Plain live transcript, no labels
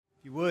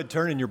If you would,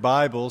 turn in your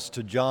Bibles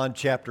to John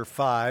chapter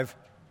 5.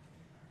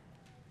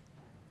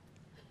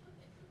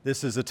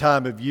 This is a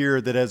time of year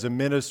that as a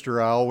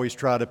minister I always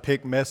try to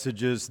pick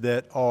messages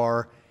that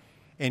are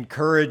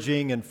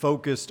encouraging and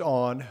focused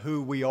on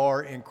who we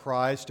are in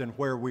Christ and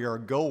where we are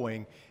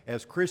going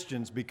as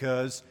Christians,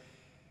 because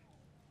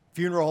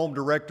funeral home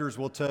directors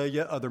will tell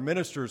you, other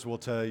ministers will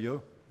tell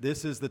you,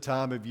 this is the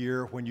time of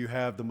year when you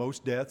have the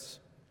most deaths,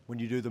 when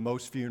you do the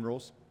most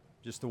funerals,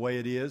 just the way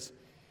it is.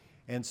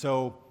 And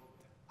so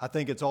I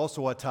think it's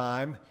also a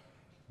time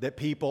that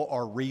people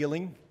are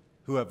reeling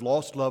who have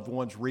lost loved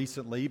ones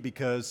recently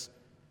because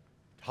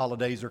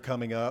holidays are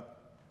coming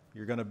up.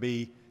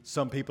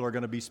 Some people are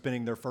going to be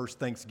spending their first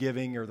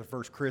Thanksgiving or their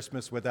first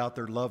Christmas without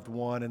their loved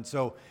one. And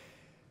so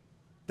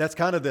that's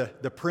kind of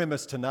the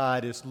premise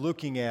tonight, is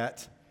looking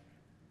at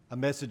a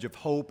message of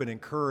hope and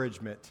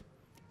encouragement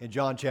in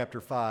John chapter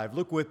 5.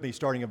 Look with me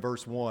starting in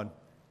verse 1.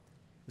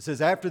 It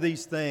says, "After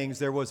these things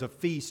there was a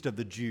feast of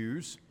the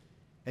Jews,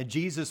 and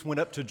Jesus went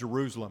up to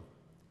Jerusalem.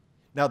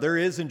 Now there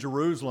is in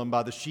Jerusalem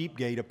by the sheep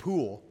gate a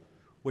pool,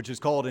 which is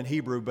called in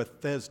Hebrew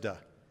Bethesda,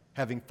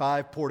 having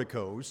 5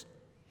 porticos.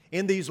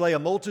 In these lay a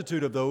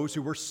multitude of those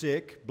who were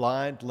sick,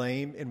 blind,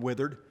 lame, and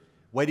withered,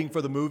 waiting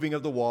for the moving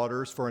of the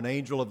waters. For an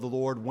angel of the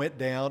Lord went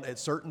down at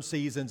certain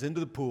seasons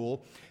into the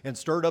pool and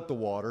stirred up the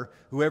water.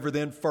 Whoever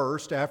then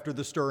first, after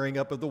the stirring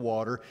up of the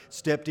water,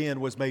 stepped in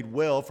was made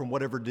well from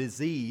whatever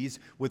disease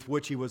with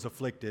which he was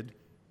afflicted.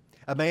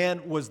 A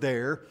man was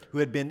there who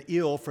had been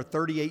ill for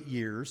 38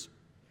 years.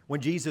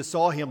 When Jesus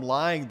saw him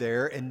lying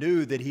there and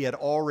knew that he had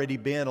already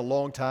been a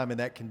long time in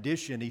that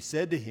condition, he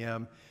said to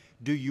him,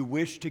 'Do you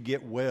wish to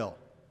get well?'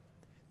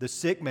 The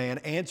sick man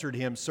answered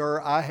him,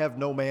 'Sir, I have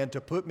no man to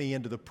put me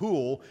into the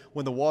pool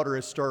when the water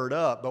is stirred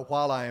up, but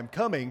while I am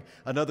coming,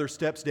 another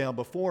steps down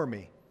before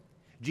me.'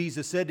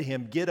 Jesus said to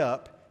him, 'Get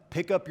up,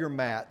 pick up your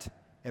mat,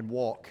 and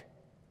walk.'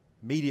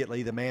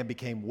 Immediately the man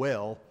became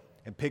well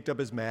and picked up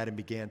his mat and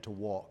began to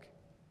walk."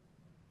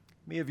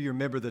 Many of you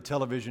remember the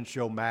television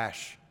show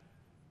MASH.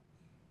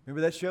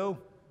 Remember that show?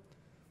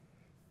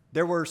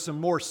 There were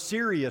some more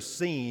serious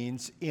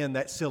scenes in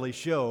that silly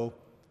show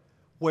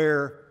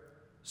where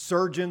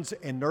surgeons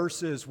and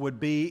nurses would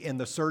be in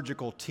the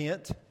surgical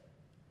tent,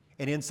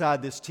 and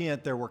inside this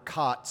tent there were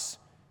cots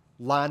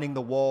lining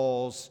the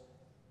walls,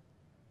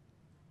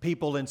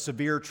 people in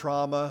severe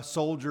trauma,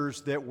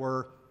 soldiers that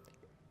were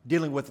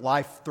dealing with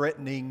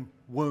life-threatening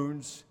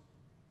wounds.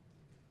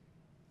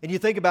 And you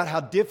think about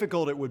how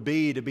difficult it would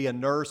be to be a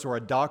nurse or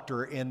a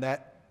doctor in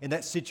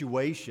that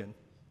situation,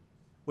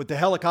 with the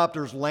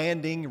helicopters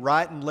landing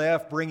right and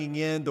left, bringing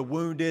in the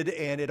wounded,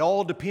 and it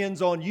all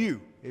depends on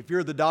you. If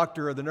you're the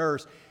doctor or the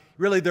nurse,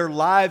 really their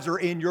lives are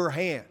in your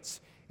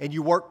hands, and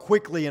you work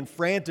quickly and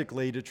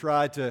frantically to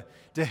try to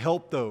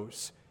help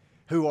those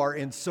who are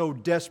in so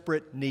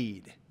desperate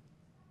need.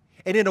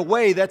 And in a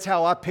way, that's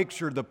how I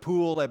picture the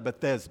pool at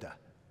Bethesda.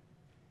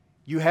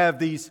 You have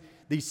these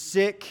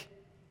sick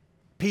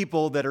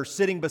people that are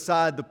sitting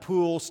beside the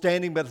pool,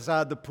 standing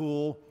beside the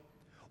pool,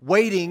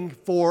 waiting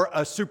for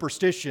a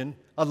superstition,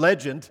 a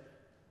legend,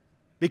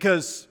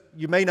 because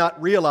you may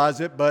not realize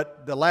it,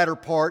 but the latter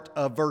part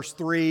of verse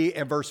 3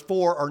 and verse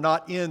 4 are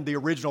not in the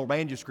original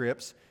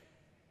manuscripts.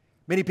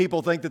 Many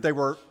people think that they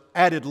were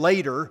added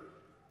later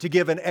to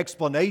give an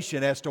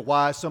explanation as to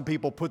why some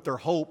people put their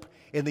hope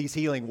in these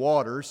healing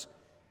waters.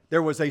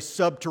 There was a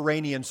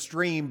subterranean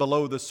stream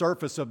below the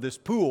surface of this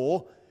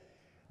pool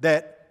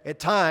that at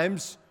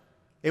times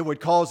it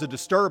would cause a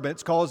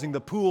disturbance, causing the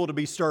pool to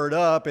be stirred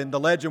up, and the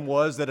legend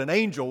was that an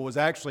angel was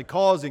actually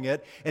causing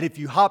it, and if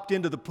you hopped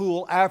into the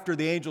pool after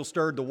the angel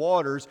stirred the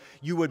waters,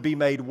 you would be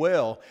made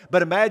well.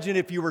 But imagine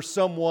if you were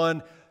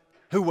someone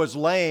who was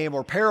lame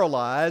or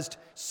paralyzed,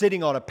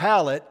 sitting on a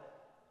pallet,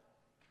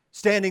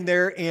 sitting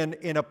there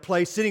in a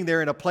place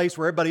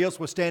where everybody else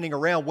was standing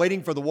around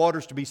waiting for the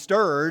waters to be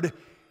stirred.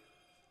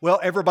 Well,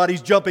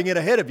 everybody's jumping in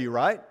ahead of you,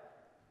 right?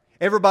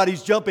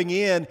 Everybody's jumping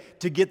in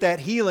to get that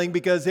healing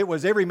because it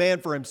was every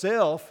man for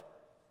himself.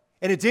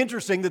 And it's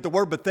interesting that the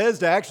word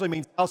Bethesda actually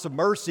means house of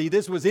mercy.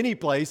 This was any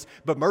place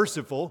but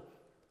merciful.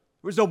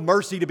 There was no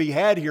mercy to be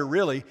had here,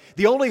 really.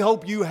 The only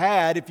hope you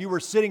had if you were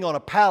sitting on a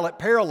pallet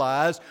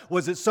paralyzed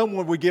was that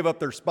someone would give up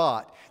their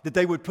spot, that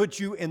they would put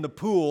you in the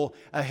pool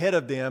ahead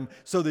of them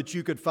so that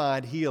you could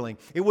find healing.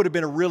 It would have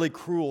been a really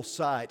cruel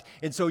sight.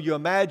 And so you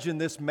imagine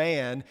this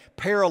man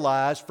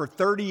paralyzed for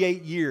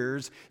 38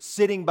 years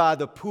sitting by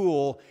the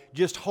pool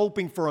just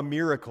hoping for a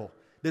miracle,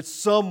 that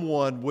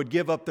someone would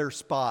give up their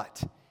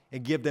spot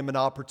and give them an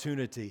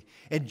opportunity.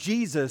 And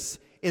Jesus,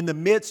 in the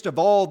midst of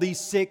all these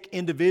sick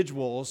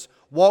individuals,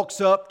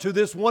 walks up to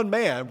this one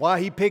man.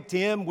 Why he picked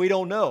him, we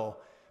don't know.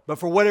 But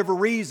for whatever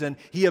reason,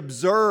 he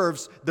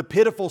observes the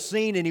pitiful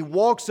scene and he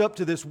walks up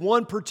to this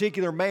one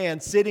particular man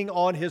sitting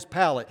on his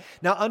pallet.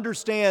 Now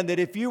understand that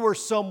if you were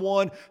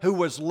someone who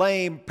was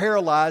lame,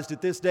 paralyzed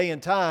at this day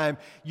and time,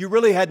 you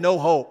really had no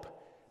hope.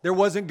 There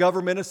wasn't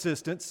government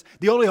assistance.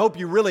 The only hope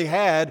you really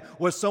had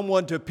was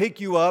someone to pick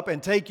you up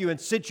and take you and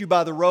sit you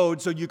by the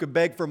road so you could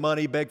beg for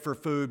money, beg for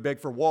food, beg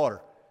for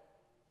water.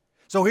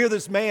 So here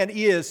this man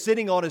is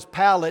sitting on his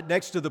pallet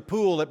next to the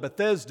pool at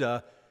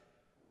Bethesda,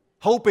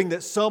 hoping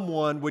that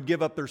someone would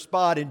give up their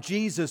spot. And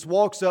Jesus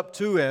walks up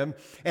to him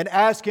and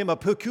asks him a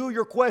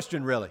peculiar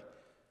question, really.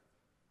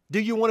 Do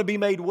you want to be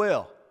made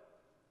well?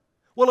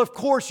 Well, of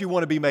course you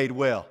want to be made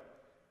well.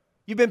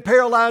 You've been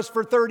paralyzed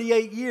for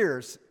 38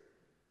 years.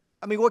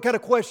 I mean, what kind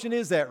of question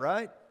is that,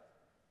 right?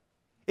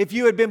 If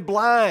you had been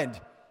blind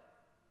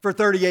for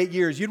 38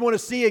 years, you'd want to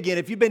see again.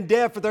 If you've been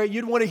deaf for 30,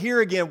 you'd want to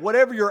hear again.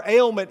 Whatever your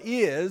ailment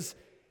is,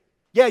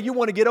 yeah, you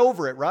want to get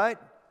over it, right?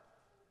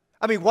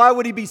 I mean, why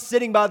would he be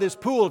sitting by this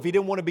pool if he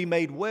didn't want to be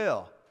made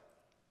well?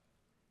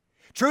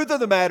 Truth of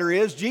the matter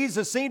is,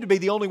 Jesus seemed to be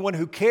the only one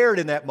who cared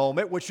in that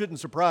moment, which shouldn't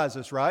surprise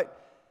us, right?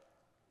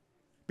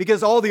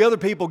 Because all the other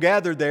people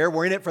gathered there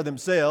were in it for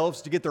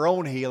themselves to get their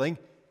own healing.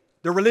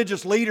 The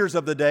religious leaders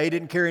of the day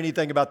didn't care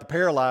anything about the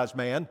paralyzed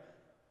man.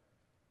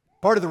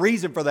 Part of the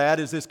reason for that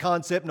is this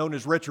concept known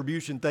as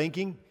retribution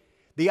thinking.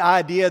 The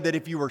idea that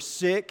if you were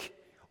sick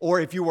or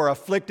if you were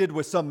afflicted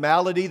with some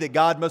malady, that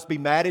God must be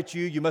mad at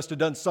you. You must have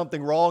done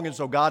something wrong, and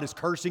so God is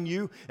cursing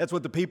you. That's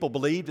what the people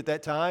believed at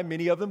that time,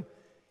 many of them.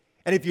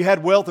 And if you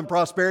had wealth and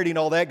prosperity and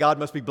all that, God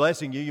must be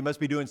blessing you. You must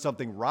be doing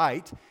something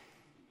right.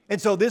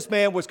 And so this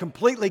man was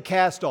completely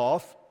cast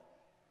off.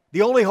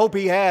 The only hope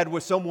he had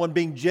was someone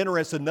being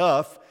generous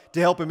enough to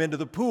help him into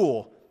the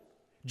pool.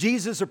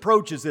 Jesus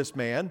approaches this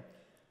man,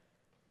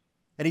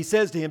 and he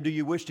says to him, "Do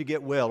you wish to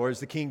get well?" Or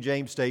as the King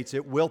James states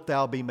it, "Wilt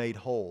thou be made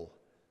whole?"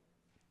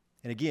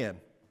 And again,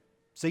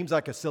 seems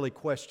like a silly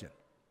question.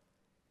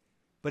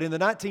 But in the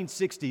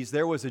 1960s,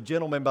 there was a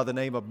gentleman by the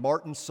name of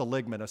Martin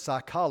Seligman, a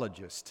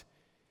psychologist,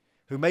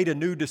 who made a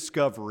new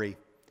discovery.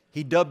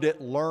 He dubbed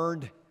it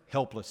learned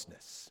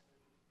helplessness.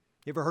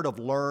 You ever heard of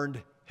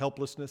learned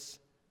helplessness?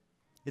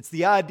 It's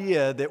the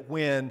idea that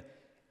when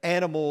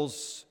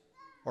animals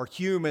or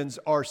humans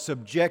are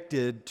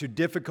subjected to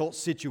difficult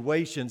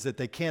situations that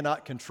they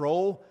cannot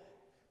control,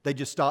 they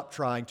just stop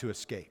trying to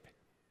escape.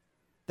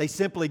 They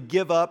simply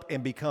give up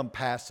and become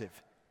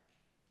passive.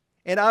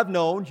 And I've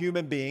known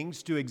human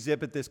beings to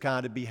exhibit this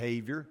kind of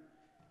behavior.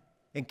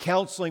 In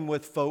counseling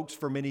with folks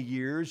for many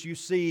years, you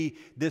see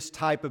this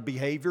type of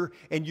behavior,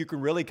 and you can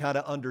really kind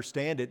of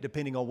understand it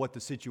depending on what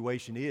the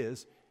situation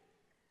is.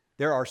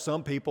 There are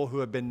some people who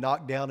have been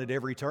knocked down at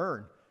every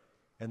turn,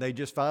 and they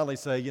just finally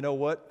say, you know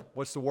what?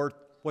 What's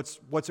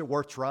it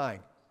worth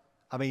trying?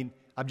 I mean,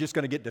 I'm just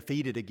going to get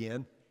defeated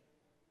again.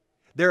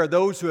 There are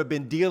those who have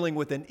been dealing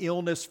with an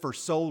illness for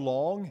so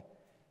long,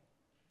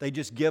 they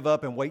just give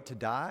up and wait to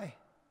die.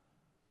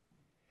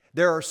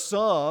 There are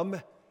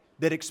some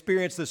that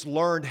experience this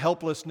learned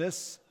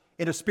helplessness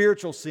in a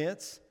spiritual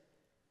sense.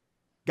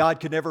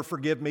 God could never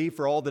forgive me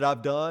for all that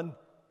I've done.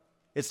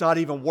 It's not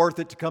even worth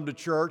it to come to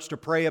church, to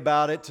pray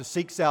about it, to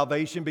seek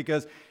salvation,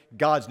 because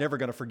God's never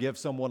going to forgive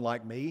someone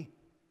like me.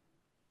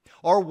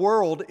 Our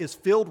world is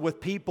filled with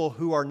people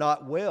who are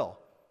not well.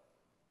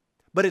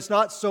 But it's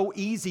not so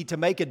easy to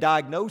make a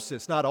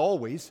diagnosis, not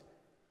always.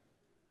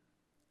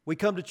 We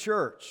come to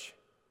church.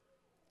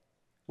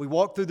 We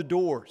walk through the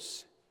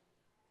doors.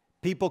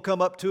 People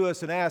come up to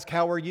us and ask,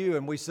 "How are you?"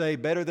 And we say,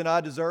 "Better than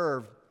I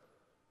deserve.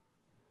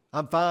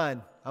 I'm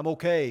fine. I'm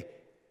okay."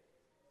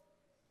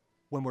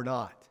 When we're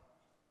not.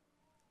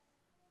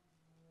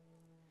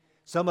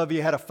 Some of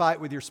you had a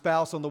fight with your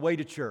spouse on the way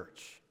to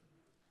church.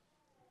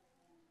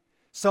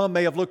 Some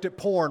may have looked at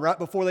porn right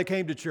before they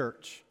came to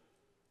church.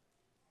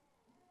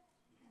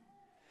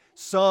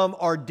 Some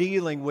are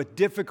dealing with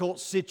difficult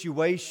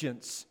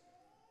situations,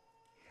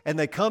 and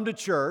they come to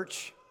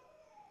church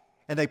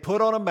and they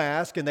put on a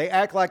mask and they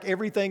act like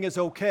everything is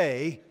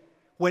okay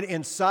when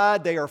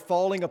inside they are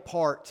falling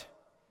apart.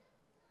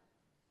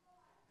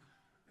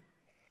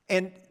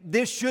 And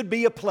this should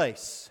be a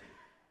place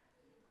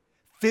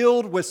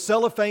filled with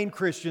cellophane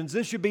Christians.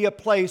 This should be a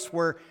place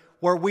where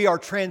we are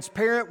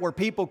transparent, where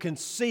people can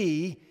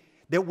see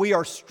that we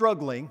are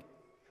struggling.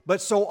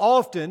 But so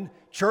often,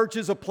 church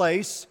is a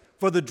place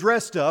for the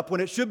dressed up when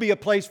it should be a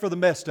place for the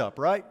messed up,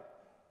 right?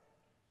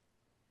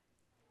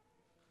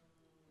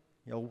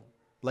 You know,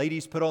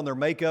 ladies put on their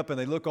makeup and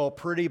they look all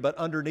pretty, but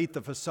underneath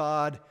the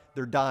facade,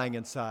 they're dying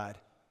inside.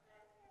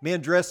 Men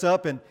dress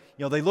up and,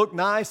 they look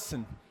nice,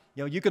 and,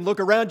 you can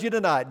look around you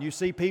tonight and you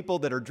see people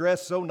that are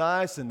dressed so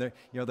nice and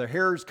their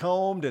hair is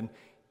combed,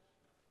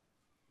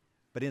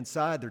 but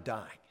inside they're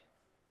dying.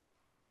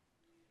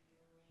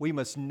 We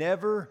must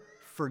never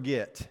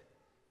forget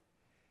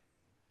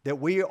that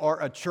we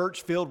are a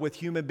church filled with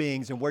human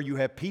beings, and where you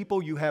have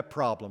people, you have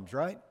problems,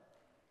 right?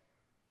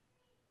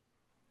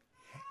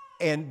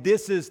 And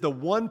this is the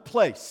one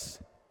place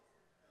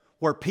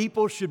where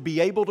people should be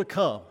able to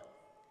come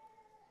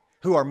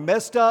who are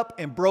messed up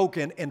and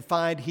broken and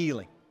find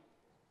healing.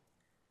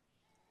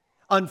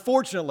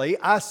 Unfortunately,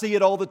 I see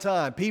it all the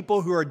time.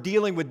 People who are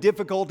dealing with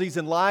difficulties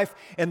in life,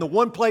 and the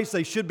one place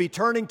they should be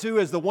turning to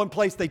is the one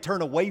place they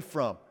turn away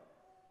from.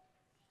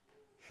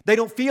 They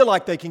don't feel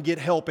like they can get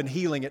help and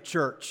healing at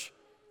church.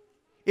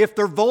 If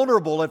they're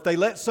vulnerable, if they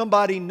let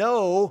somebody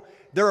know,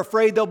 they're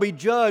afraid they'll be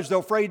judged. They're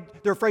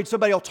afraid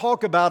somebody will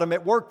talk about them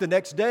at work the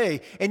next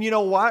day. And you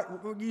know what?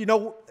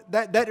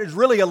 that is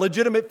really a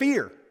legitimate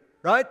fear,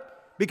 right?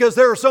 Because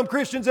there are some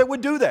Christians that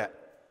would do that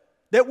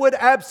would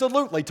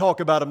absolutely talk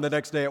about them the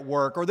next day at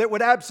work, or that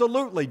would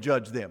absolutely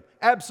judge them.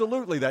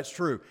 Absolutely, that's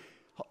true.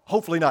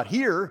 Hopefully not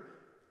here.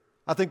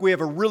 I think we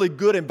have a really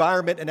good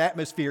environment and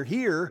atmosphere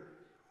here.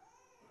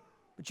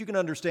 But you can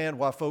understand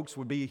why folks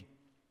would be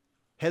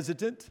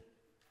hesitant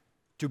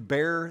to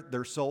bare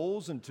their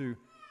souls and to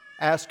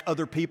ask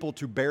other people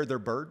to bear their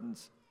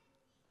burdens.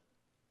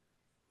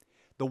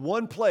 The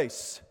one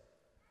place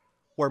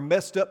where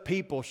messed up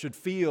people should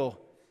feel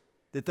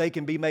that they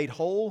can be made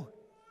whole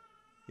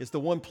is the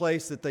one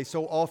place that they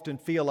so often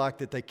feel like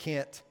that they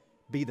can't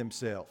be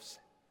themselves.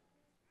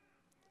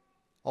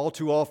 All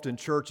too often,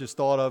 church is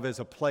thought of as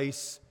a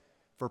place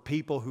for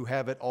people who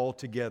have it all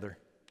together.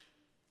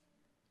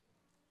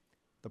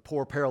 The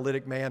poor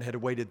paralytic man had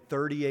waited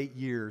 38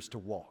 years to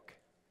walk.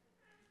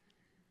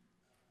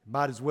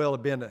 Might as well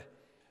have been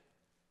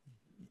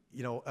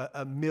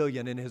a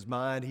million in his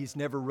mind. He's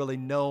never really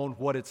known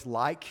what it's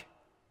like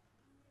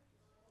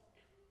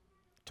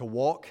to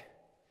walk,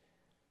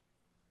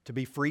 to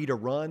be free to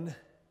run.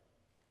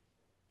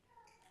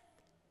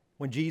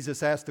 When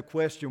Jesus asked the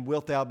question,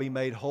 "Wilt thou be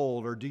made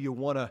whole?" or do you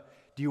want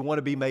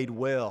to be made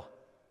well?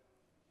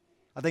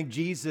 I think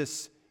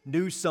Jesus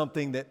knew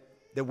something that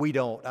we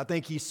don't. I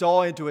think he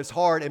saw into his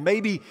heart, and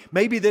maybe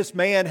this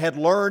man had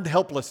learned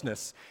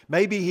helplessness.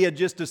 Maybe he had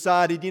just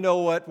decided, you know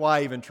what,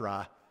 why even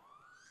try?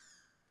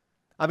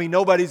 I mean,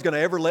 nobody's going to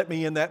ever let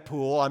me in that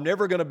pool. I'm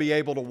never going to be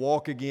able to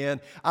walk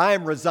again. I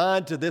am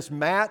resigned to this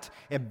mat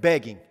and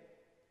begging.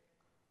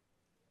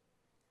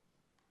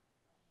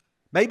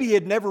 Maybe he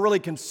had never really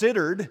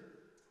considered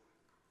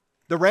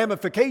the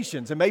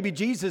ramifications, and maybe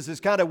Jesus is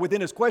kind of within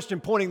his question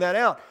pointing that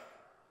out.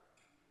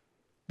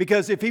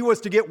 Because if he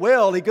was to get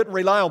well, he couldn't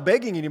rely on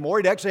begging anymore.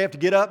 He'd actually have to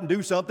get up and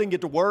do something,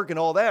 get to work and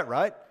all that,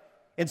 right?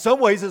 In some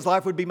ways, his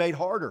life would be made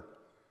harder.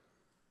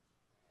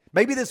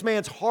 Maybe this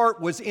man's heart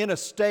was in a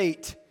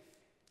state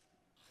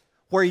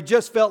where he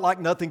just felt like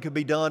nothing could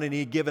be done and he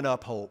had given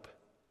up hope.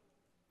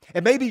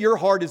 And maybe your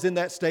heart is in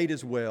that state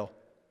as well.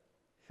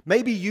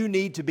 Maybe you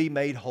need to be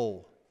made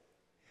whole.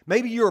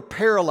 Maybe you're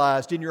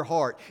paralyzed in your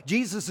heart.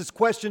 Jesus'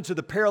 question to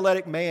the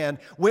paralytic man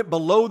went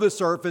below the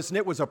surface, and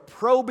it was a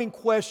probing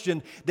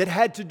question that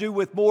had to do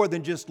with more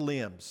than just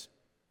limbs.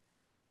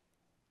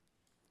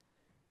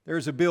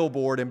 There's a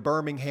billboard in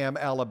Birmingham,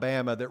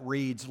 Alabama that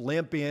reads,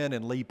 "Limp in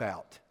and leap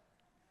out."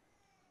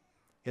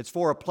 It's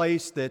for a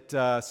place that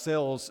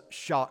sells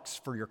shocks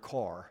for your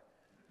car.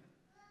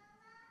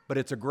 But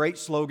it's a great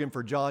slogan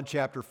for John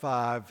chapter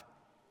 5.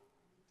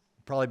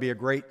 Probably be a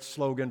great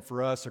slogan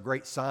for us, a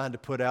great sign to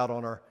put out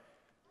on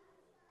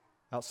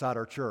outside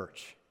our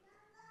church.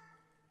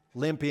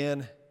 Limp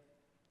in,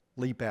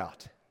 leap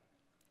out.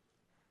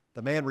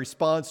 The man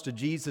responds to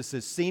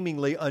Jesus'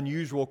 seemingly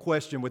unusual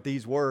question with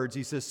these words.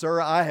 He says, "Sir,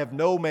 I have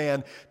no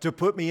man to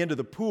put me into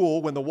the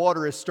pool when the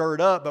water is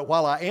stirred up, but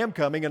while I am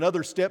coming,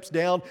 another steps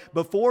down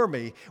before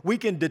me." We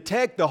can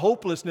detect the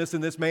hopelessness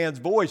in this man's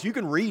voice. You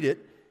can read it.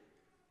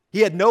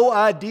 He had no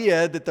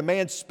idea that the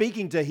man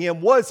speaking to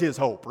him was his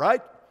hope,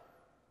 right?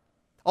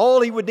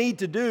 All he would need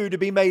to do to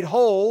be made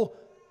whole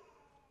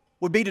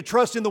would be to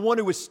trust in the one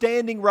who was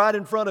standing right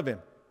in front of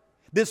him.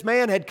 This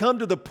man had come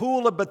to the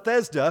pool of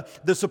Bethesda,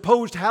 the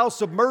supposed house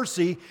of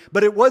mercy,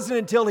 but it wasn't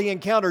until he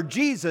encountered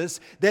Jesus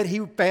that he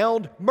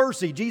found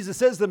mercy. Jesus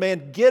says to the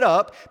man, "Get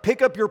up,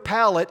 pick up your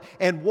pallet,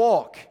 and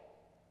walk."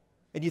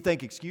 And you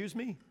think, excuse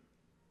me?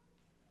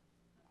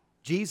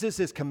 Jesus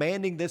is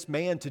commanding this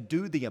man to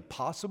do the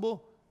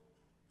impossible?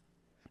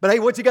 But hey,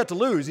 what's he got to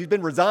lose? He's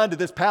been resigned to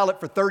this pallet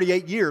for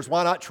 38 years.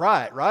 Why not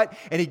try it, right?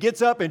 And he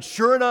gets up, and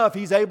sure enough,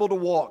 he's able to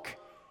walk.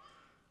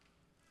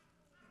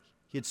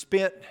 He had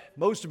spent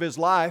most of his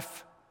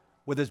life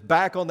with his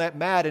back on that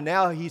mat, and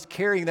now he's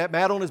carrying that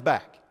mat on his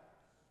back.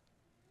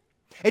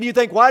 And you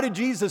think, why did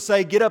Jesus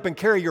say, "Get up and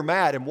carry your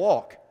mat and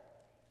walk"?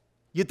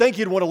 You'd think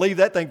you'd want to leave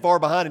that thing far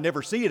behind and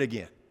never see it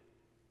again.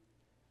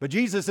 But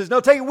Jesus says, "No,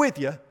 take it with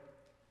you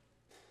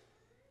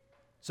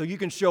so you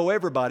can show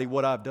everybody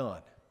what I've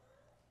done.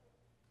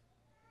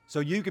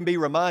 So you can be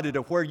reminded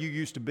of where you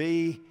used to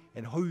be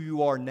and who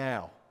you are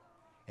now.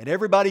 And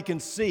everybody can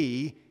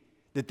see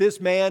that this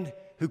man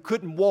who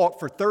couldn't walk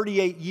for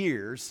 38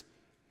 years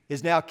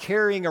is now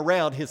carrying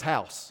around his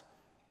house,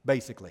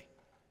 basically."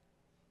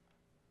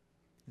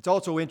 It's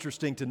also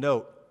interesting to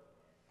note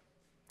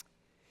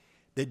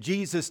that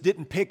Jesus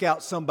didn't pick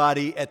out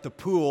somebody at the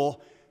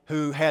pool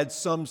who had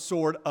some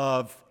sort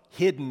of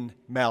hidden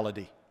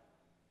malady,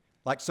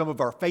 like some of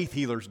our faith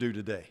healers do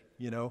today,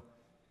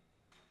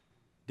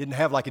 Didn't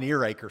have like an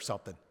earache or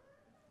something.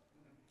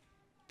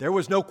 There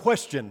was no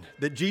question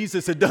that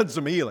Jesus had done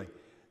some healing.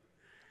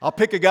 I'll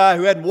pick a guy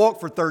who hadn't walked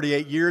for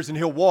 38 years and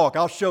he'll walk.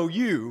 I'll show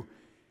you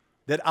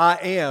that I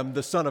am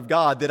the Son of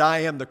God, that I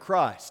am the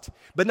Christ.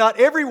 But not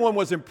everyone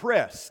was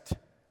impressed.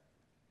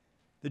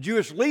 The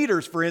Jewish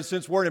leaders, for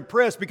instance, weren't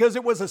impressed because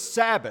it was a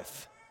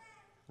Sabbath,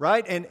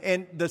 right?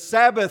 And the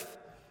Sabbath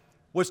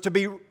was to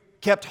be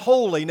kept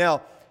holy.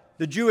 Now,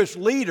 the Jewish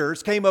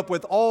leaders came up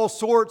with all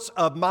sorts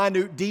of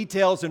minute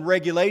details and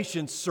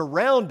regulations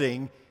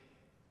surrounding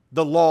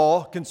the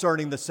law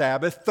concerning the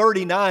Sabbath,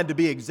 39 to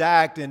be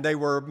exact, and they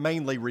were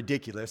mainly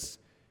ridiculous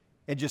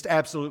and just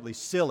absolutely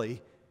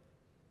silly.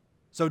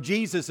 So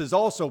Jesus is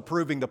also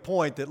proving the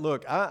point that,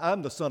 look,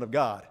 I'm the Son of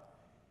God.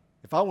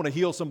 If I want to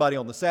heal somebody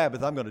on the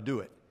Sabbath, I'm going to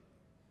do it.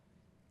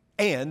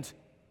 And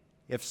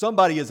if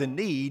somebody is in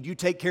need, you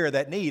take care of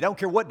that need. I don't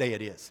care what day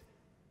it is.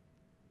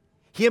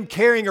 Him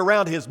carrying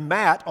around his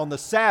mat on the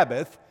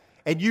Sabbath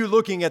and you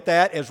looking at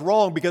that as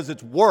wrong because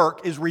it's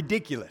work is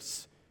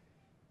ridiculous.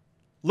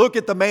 Look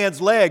at the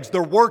man's legs.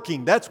 They're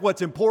working. That's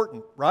what's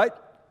important, right?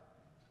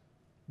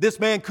 This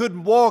man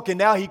couldn't walk and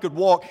now he could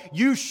walk.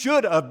 You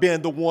should have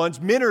been the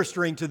ones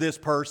ministering to this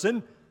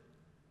person.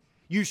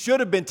 You should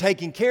have been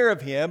taking care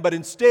of him, but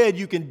instead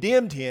you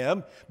condemned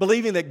him,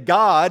 believing that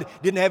God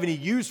didn't have any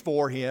use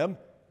for him.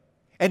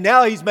 And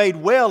now he's made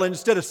well, and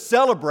instead of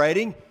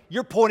celebrating,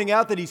 you're pointing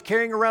out that he's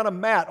carrying around a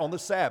mat on the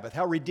Sabbath.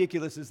 How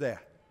ridiculous is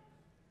that?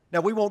 Now,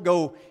 we won't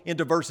go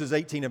into verses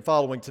 18 and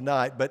following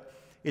tonight, but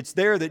it's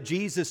there that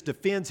Jesus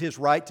defends his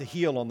right to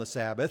heal on the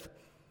Sabbath.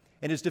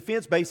 And his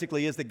defense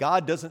basically is that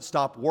God doesn't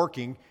stop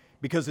working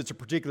because it's a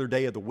particular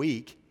day of the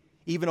week.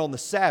 Even on the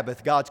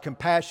Sabbath, God's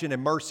compassion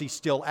and mercy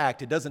still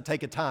act. It doesn't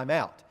take a time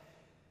out.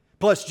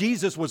 Plus,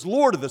 Jesus was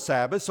Lord of the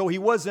Sabbath, so he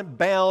wasn't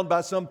bound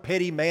by some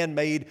petty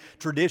man-made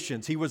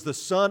traditions. He was the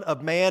Son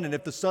of Man, and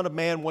if the Son of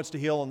Man wants to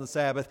heal on the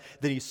Sabbath,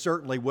 then he's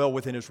certainly well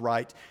within his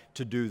right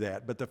to do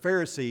that. But the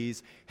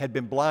Pharisees had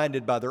been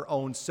blinded by their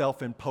own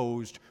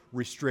self-imposed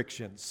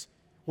restrictions.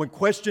 When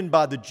questioned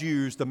by the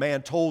Jews, the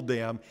man told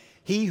them,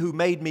 "He who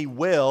made me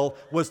well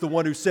was the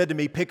one who said to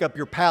me, 'Pick up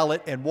your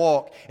pallet and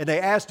walk.'" And they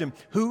asked him,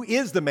 "Who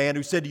is the man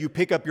who said to you,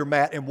 'Pick up your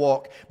mat and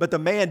walk'?" But the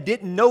man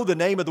didn't know the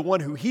name of the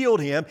one who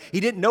healed him. He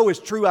didn't know his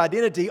true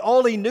identity.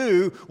 All he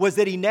knew was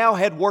that he now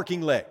had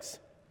working legs.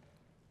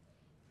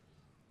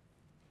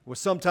 It was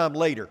sometime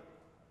later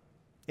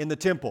in the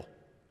temple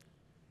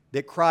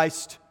that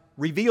Christ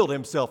revealed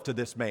himself to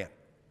this man.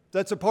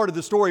 That's a part of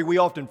the story we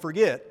often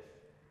forget.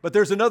 But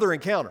there's another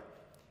encounter.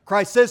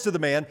 Christ says to the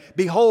man,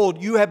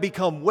 "Behold, you have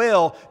become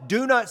well.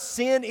 Do not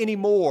sin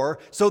anymore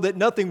so that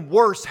nothing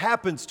worse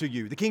happens to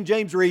you." The King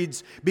James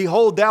reads,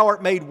 "Behold, thou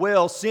art made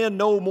well. Sin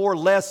no more,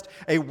 lest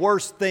a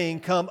worse thing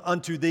come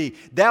unto thee.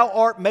 Thou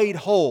art made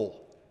whole."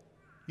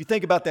 You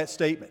think about that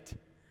statement.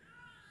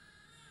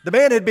 The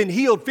man had been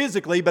healed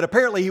physically, but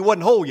apparently he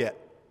wasn't whole yet.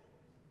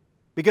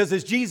 Because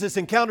as Jesus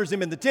encounters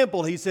him in the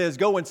temple, he says,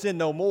 "Go and sin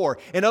no more."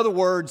 In other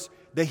words,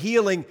 the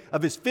healing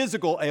of his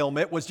physical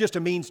ailment was just a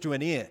means to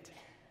an end.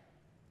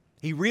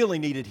 He really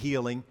needed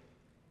healing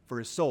for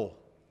his soul.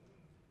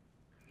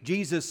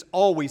 Jesus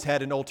always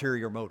had an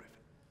ulterior motive.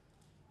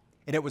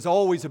 And it was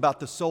always about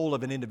the soul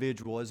of an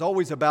individual. It was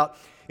always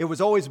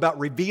about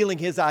revealing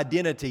his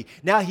identity.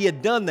 Now he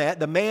had done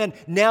that. The man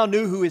now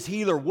knew who his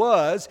healer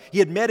was. He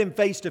had met him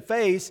face to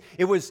face.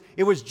 It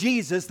was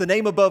Jesus, the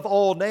name above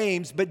all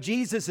names. But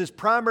Jesus'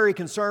 primary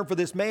concern for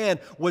this man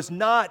was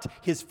not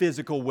his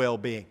physical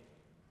well-being.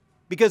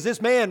 Because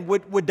this man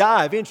would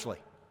die eventually.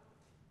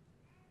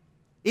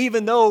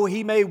 Even though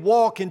he may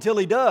walk until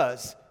he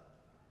does,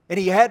 and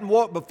he hadn't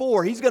walked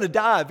before, he's going to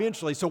die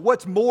eventually. So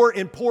what's more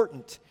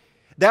important?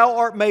 "Thou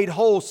art made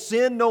whole,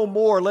 sin no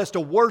more, lest a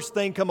worse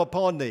thing come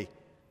upon thee."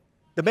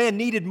 The man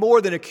needed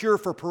more than a cure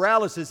for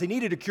paralysis. He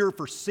needed a cure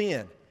for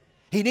sin.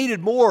 He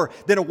needed more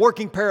than a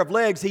working pair of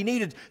legs. He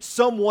needed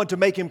someone to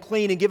make him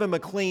clean and give him a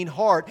clean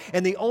heart.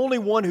 And the only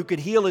one who could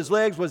heal his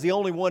legs was the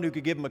only one who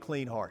could give him a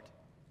clean heart.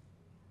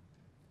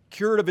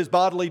 Cured of his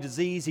bodily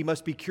disease, he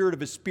must be cured of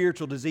his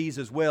spiritual disease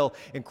as well.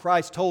 And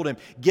Christ told him,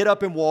 "Get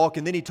up and walk."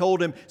 And then he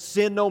told him,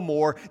 "Sin no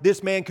more."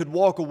 This man could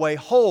walk away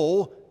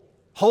whole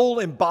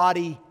in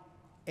body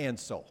and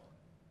soul.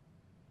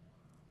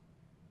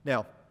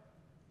 Now,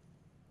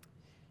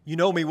 you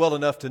know me well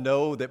enough to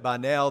know that by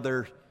now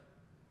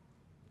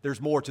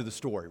there's more to the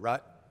story,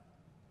 right?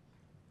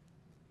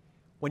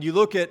 When you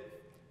look at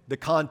the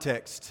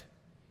context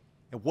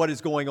and what is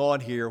going on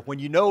here, when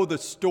you know the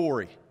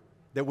story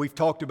that we've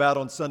talked about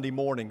on Sunday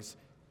mornings,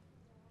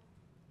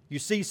 you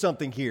see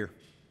something here.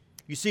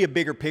 You see a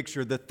bigger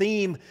picture. The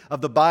theme of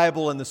the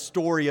Bible and the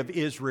story of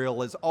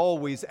Israel is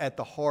always at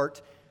the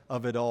heart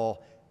of it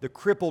all. The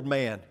crippled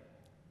man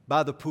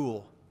by the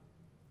pool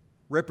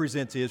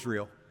represents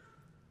Israel.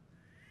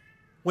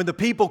 When the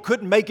people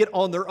couldn't make it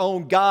on their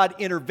own, God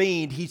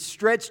intervened. He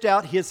stretched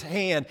out His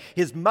hand,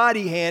 His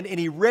mighty hand, and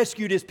He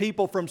rescued His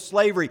people from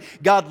slavery.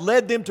 God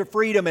led them to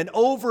freedom, and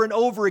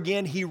over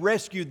again, He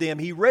rescued them.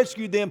 He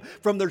rescued them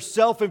from their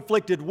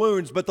self-inflicted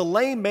wounds. But the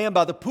lame man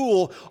by the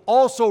pool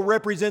also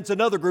represents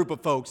another group of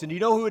folks, and you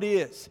know who it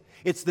is?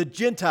 It's the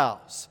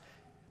Gentiles,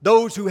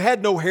 those who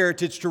had no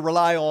heritage to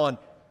rely on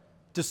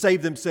to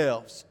save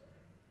themselves.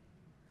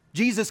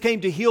 Jesus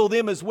came to heal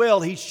them as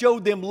well. He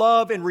showed them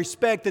love and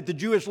respect that the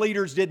Jewish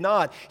leaders did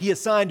not. He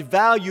assigned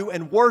value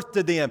and worth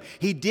to them.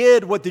 He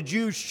did what the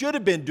Jews should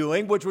have been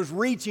doing, which was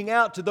reaching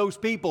out to those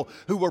people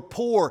who were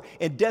poor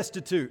and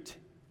destitute.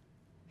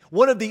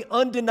 One of the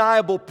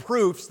undeniable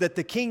proofs that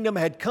the kingdom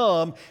had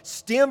come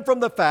stemmed from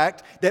the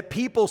fact that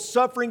people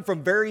suffering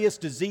from various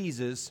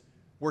diseases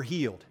were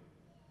healed.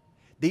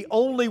 The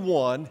only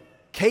one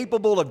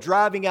capable of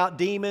driving out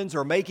demons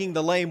or making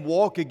the lame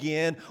walk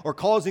again or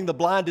causing the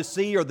blind to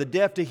see or the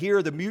deaf to hear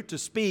or the mute to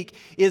speak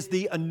is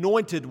the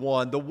Anointed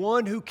One, the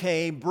one who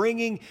came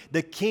bringing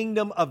the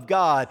kingdom of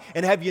God.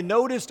 And have you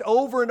noticed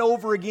over and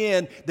over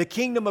again, the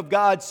kingdom of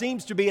God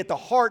seems to be at the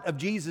heart of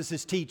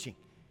Jesus' teaching,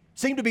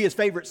 seemed to be his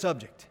favorite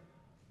subject.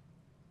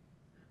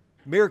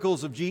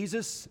 Miracles of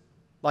Jesus,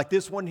 like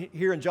this one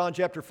here in John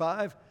chapter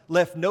 5,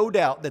 left no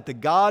doubt that the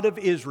God of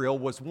Israel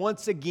was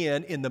once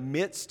again in the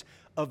midst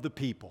of the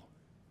people.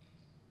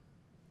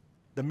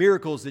 The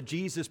miracles that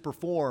Jesus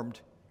performed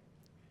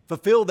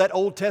fulfilled that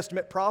Old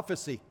Testament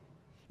prophecy.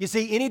 You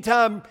see,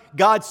 anytime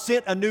God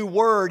sent a new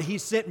word, He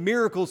sent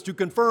miracles to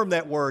confirm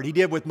that word. He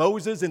did with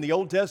Moses in the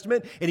Old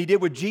Testament, and He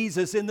did with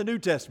Jesus in the New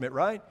Testament,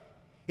 right?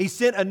 He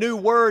sent a new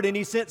word, and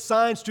He sent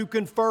signs to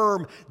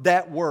confirm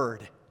that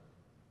word.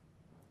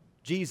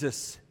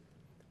 Jesus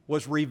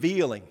was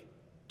revealing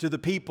to the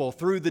people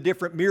through the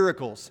different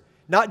miracles,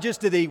 not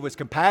just that He was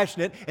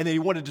compassionate and that He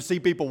wanted to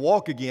see people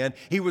walk again.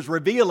 He was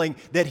revealing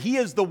that He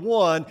is the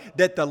one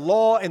that the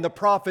law and the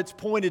prophets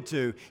pointed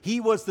to.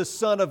 He was the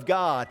Son of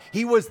God.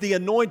 He was the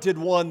Anointed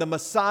One, the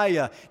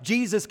Messiah.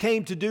 Jesus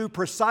came to do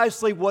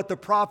precisely what the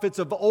prophets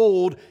of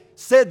old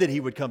said that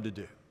He would come to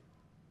do.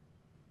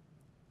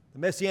 The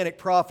Messianic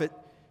prophet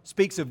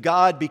speaks of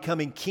God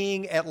becoming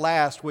king at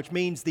last, which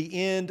means the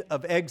end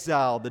of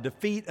exile, the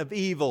defeat of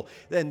evil,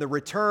 and the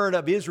return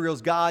of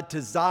Israel's God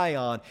to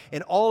Zion.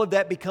 And all of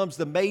that becomes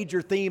the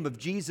major theme of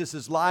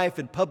Jesus' life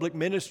and public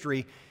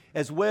ministry,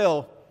 as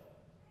well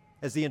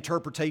as the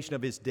interpretation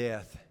of His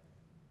death.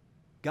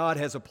 God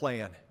has a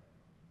plan,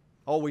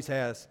 always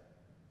has.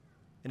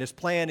 And His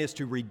plan is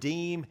to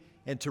redeem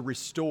and to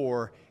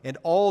restore. And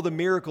all the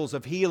miracles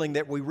of healing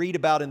that we read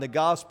about in the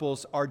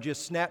Gospels are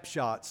just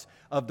snapshots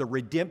of the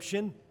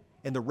redemption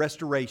and the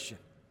restoration.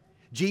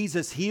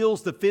 Jesus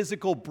heals the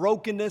physical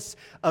brokenness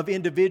of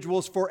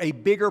individuals for a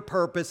bigger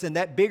purpose, and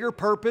that bigger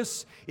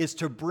purpose is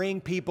to bring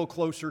people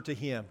closer to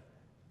Him.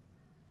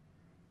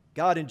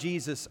 God and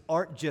Jesus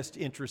aren't just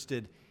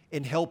interested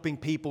in helping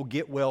people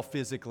get well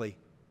physically,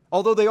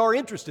 although they are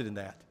interested in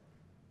that.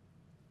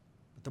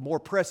 But the more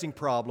pressing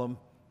problem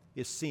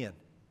is sin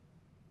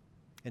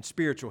and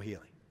spiritual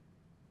healing.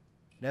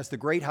 And as the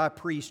great high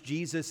priest,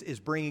 Jesus is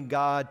bringing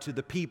God to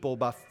the people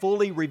by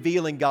fully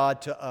revealing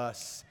God to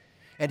us.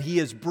 And He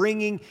is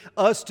bringing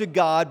us to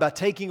God by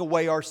taking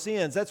away our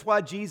sins. That's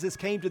why Jesus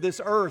came to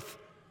this earth,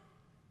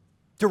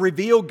 to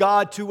reveal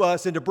God to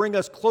us and to bring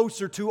us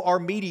closer to our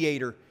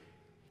mediator.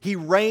 He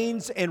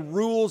reigns and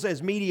rules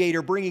as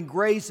mediator, bringing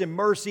grace and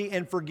mercy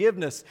and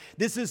forgiveness.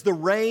 This is the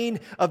reign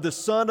of the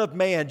Son of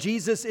Man.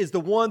 Jesus is the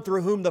one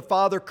through whom the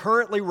Father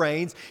currently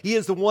reigns. He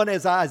is the one,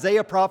 as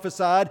Isaiah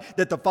prophesied,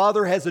 that the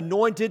Father has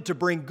anointed to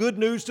bring good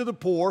news to the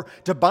poor,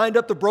 to bind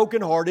up the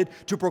brokenhearted,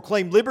 to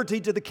proclaim liberty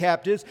to the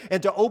captives,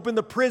 and to open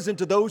the prison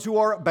to those who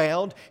are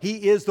bound.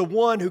 He is the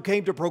one who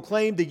came to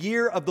proclaim the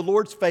year of the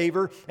Lord's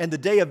favor and the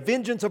day of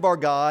vengeance of our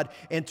God,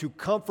 and to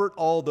comfort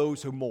all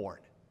those who mourn.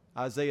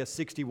 Isaiah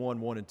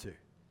 61, 1 and 2.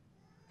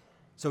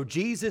 So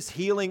Jesus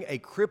healing a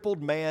crippled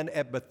man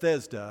at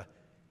Bethesda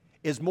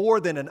is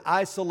more than an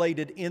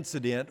isolated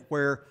incident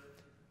where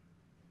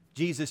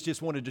Jesus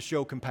just wanted to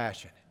show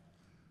compassion.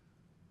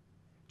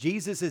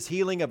 Jesus'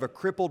 healing of a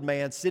crippled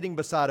man sitting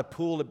beside a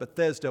pool at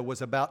Bethesda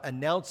was about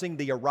announcing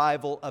the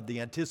arrival of the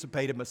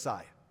anticipated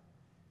Messiah.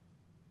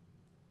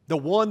 The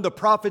one the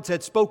prophets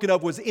had spoken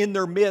of was in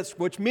their midst,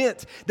 which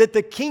meant that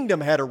the kingdom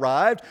had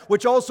arrived,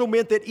 which also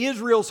meant that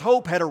Israel's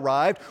hope had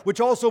arrived,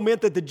 which also meant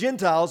that the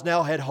Gentiles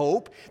now had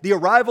hope. The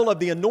arrival of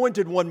the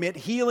Anointed One meant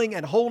healing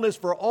and wholeness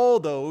for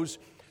all those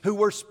who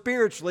were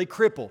spiritually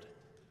crippled.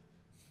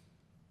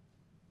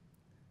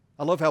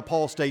 I love how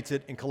Paul states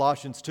it in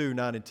Colossians 2,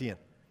 9 and 10.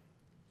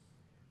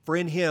 For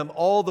in Him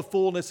all the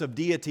fullness of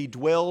deity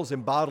dwells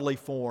in bodily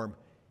form,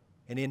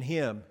 and in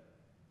Him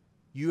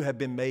you have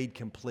been made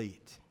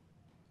complete.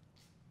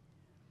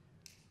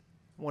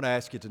 I want to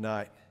ask you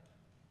tonight,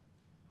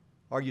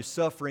 are you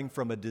suffering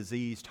from a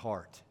diseased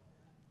heart?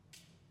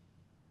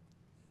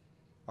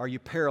 Are you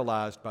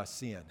paralyzed by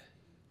sin?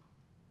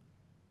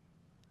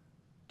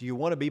 Do you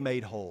want to be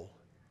made whole?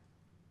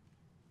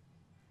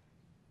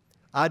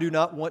 I do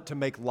not want to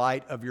make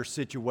light of your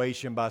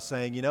situation by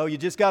saying, you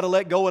just got to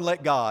let go and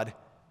let God.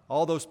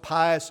 All those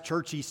pious,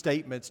 churchy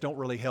statements don't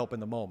really help in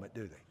the moment,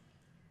 do they?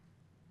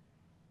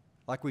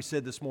 Like we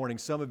said this morning,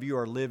 some of you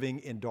are living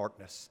in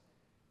darkness.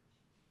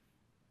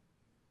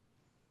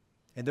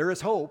 And there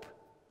is hope.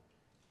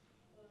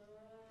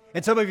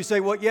 And some of you say,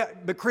 well, yeah,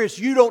 but Chris,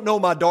 you don't know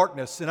my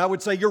darkness. And I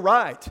would say, you're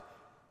right.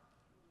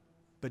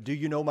 But do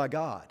you know my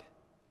God?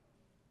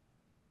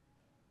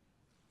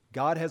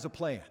 God has a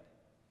plan.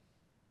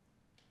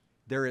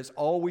 There is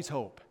always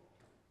hope.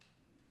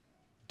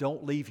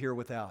 Don't leave here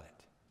without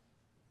it.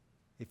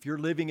 If you're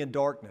living in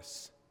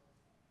darkness,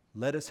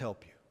 let us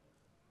help you.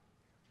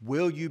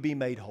 Will you be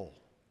made whole?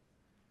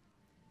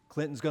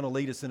 Clinton's going to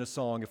lead us in a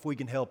song. If we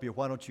can help you,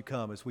 why don't you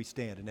come as we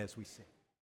stand and as we sing?